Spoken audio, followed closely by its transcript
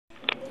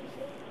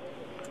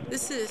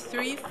This is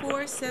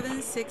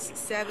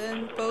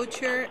 34767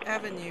 Borchard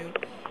Avenue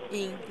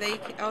in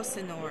Lake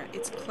Elsinore.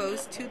 It's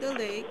close to the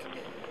lake,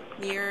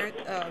 near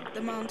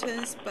the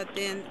mountains, but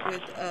then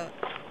with a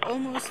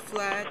almost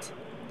flat,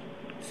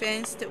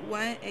 fenced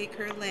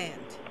 1-acre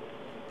land.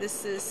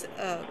 This is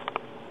a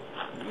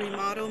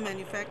remodel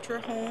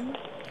manufactured home.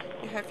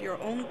 You have your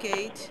own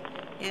gate,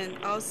 and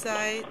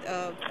outside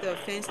of the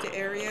fenced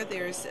area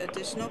there's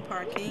additional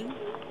parking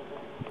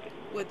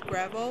with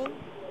gravel.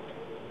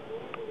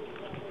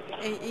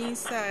 And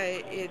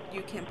inside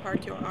you can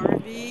park your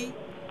RV,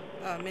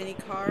 many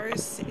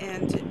cars,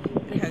 and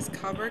it has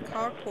covered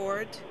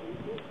carport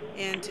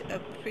and a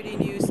pretty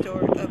new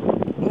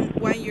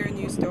one-year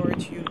new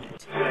storage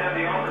unit. So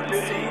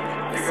this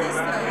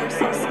is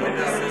the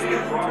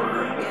lounge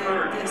room,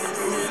 and this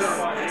is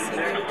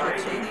passenger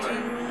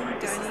changing room.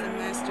 This is the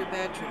master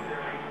bedroom.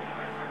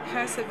 It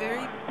has a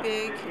very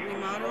big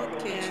remodeled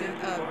kitchen,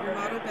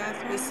 remodeled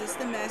bathroom. This is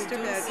the master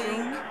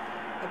bedroom.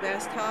 A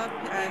bathtub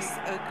has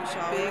a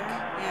big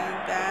and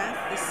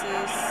bath. This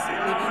is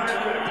living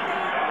room,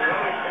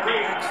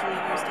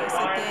 actually used as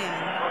a den.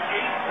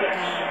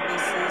 And this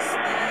is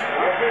the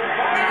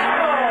living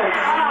room,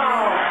 dining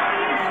room,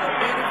 and a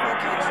beautiful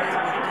kitchen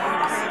with new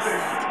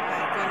cabinet,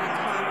 granite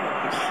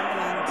counters,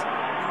 and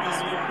this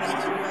will come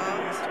throughout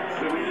master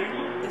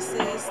bedroom. This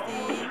is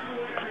the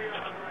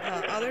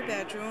other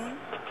bedroom,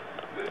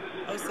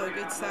 also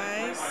good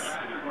size.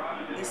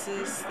 This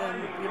is the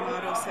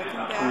remodeled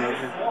second bath.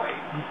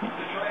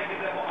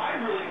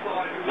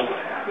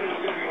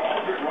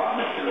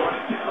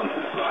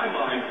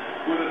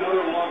 With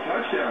another long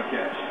touchdown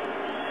catch.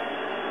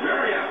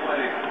 Very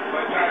athletic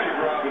by Patrick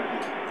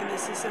Robinson. And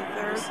this is a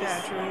third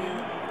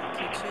bedroom,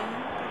 kitchen,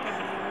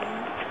 dining room.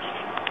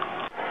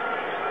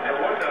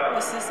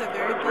 This is a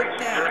very big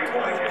deck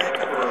on the back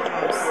of the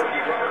house.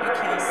 You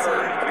can see a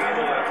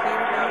clear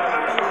view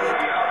of the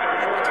lake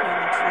between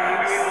the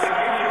trees,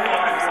 very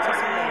close to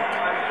the lake.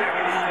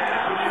 And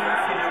room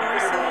for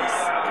horses,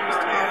 there's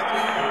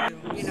parking,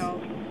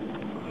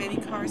 many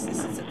cars.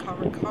 This is a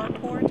covered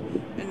carport,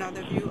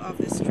 another view of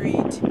the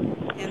street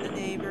and the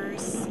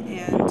neighbors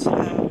and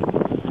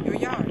your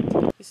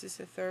yard. This is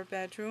the third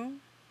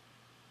bedroom.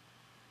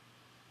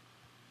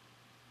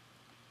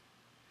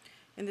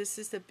 And this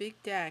is the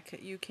big deck.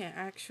 You can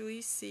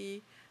actually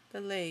see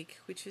the lake,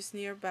 which is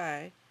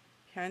nearby,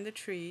 behind the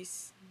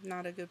trees.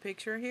 Not a good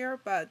picture here,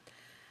 but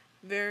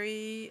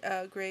very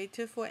great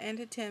for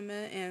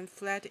entertainment and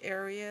flat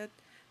area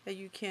that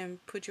you can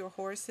put your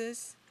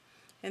horses.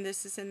 And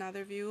this is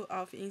another view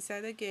of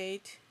inside the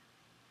gate.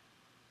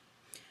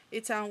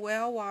 It's on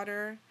well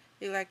water,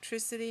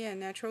 electricity, and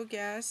natural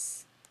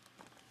gas.